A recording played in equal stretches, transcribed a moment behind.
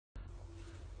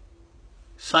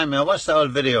Simon, I watched the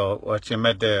old video what you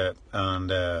made there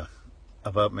and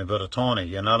about my brother Tony.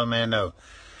 You know what I mean? Now,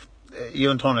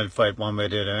 you and Tony will fight one way or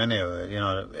the other anyway. You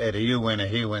know, either you win or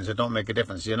he wins. It don't make a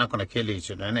difference. You're not going to kill each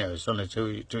other anyway. It's only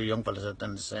two young fellas at the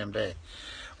end of the same day.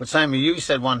 But Simon, you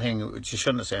said one thing which you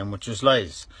shouldn't have said, which was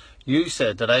lies. You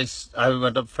said that I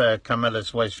went up for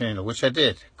Carmela's wife's funeral, which I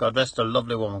did. God rest her,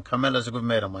 lovely woman. Carmela's a good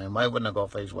mate of mine. Why wouldn't I go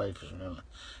for his wife's funeral?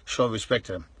 Show respect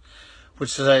to him.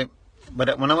 Which is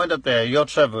but when I went up there, your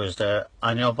Trevor was there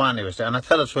and your Barney was there, and I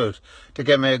tell the truth, they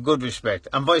gave me a good respect,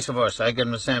 and vice versa, I gave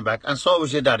them the same back, and so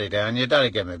was your daddy there, and your daddy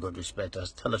gave me a good respect. I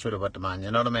tell the truth about the man,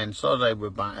 you know what I mean? So did I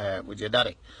with your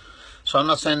daddy. So I'm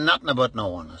not saying nothing about no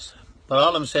one else. But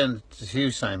all I'm saying to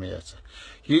you, Simon,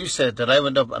 you said that I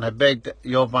went up and I begged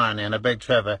your Barney and I begged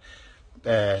Trevor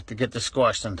to get the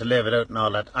squashed and to live it out and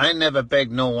all that. I never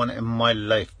begged no one in my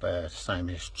life,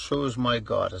 Simon. As true as my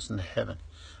God is in heaven.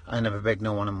 I never begged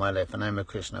no one in my life, and I'm a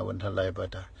Christian. I wouldn't lie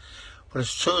about that. But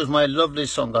as true as my lovely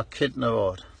son got killed in the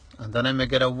road, and then I may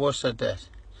get a worse death,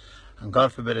 and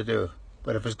God forbid I do,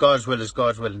 but if it's God's will, it's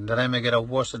God's will, and then I may get a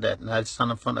worse death, and I'll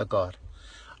stand in front of God.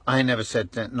 I never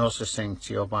said no such thing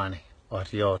to your Barney or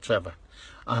to your Trevor,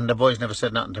 and the boys never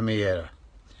said nothing to me either.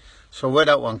 So where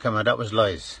that one came out, that was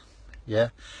lies. Yeah?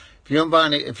 If you and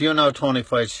Barney, if you and our Tony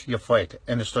fights, you fight.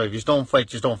 In the story. If you don't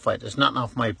fight, you don't fight. It's nothing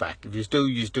off my back. If you do,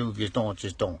 you do. If you don't, you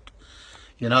don't.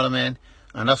 You know what I mean?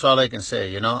 And that's all I can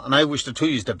say, you know. And I wish the two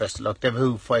of you the best of luck. Never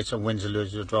who fights and wins or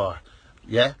loses or draw.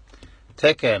 Yeah?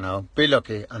 Take care now. Be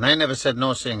lucky. And I never said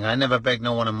no thing. I never begged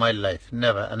no one in my life.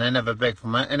 Never. And I never begged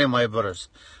for any of my brothers.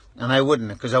 And I wouldn't,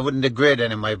 because I wouldn't degrade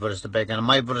any of my brothers to beg. And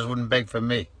my brothers wouldn't beg for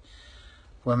me.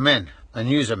 We're men. And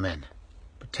yous are men.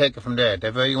 But take it from there.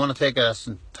 If you want to take it, that's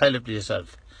entirely up to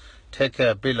yourself. Take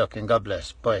care. Be lucky and God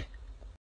bless. Bye.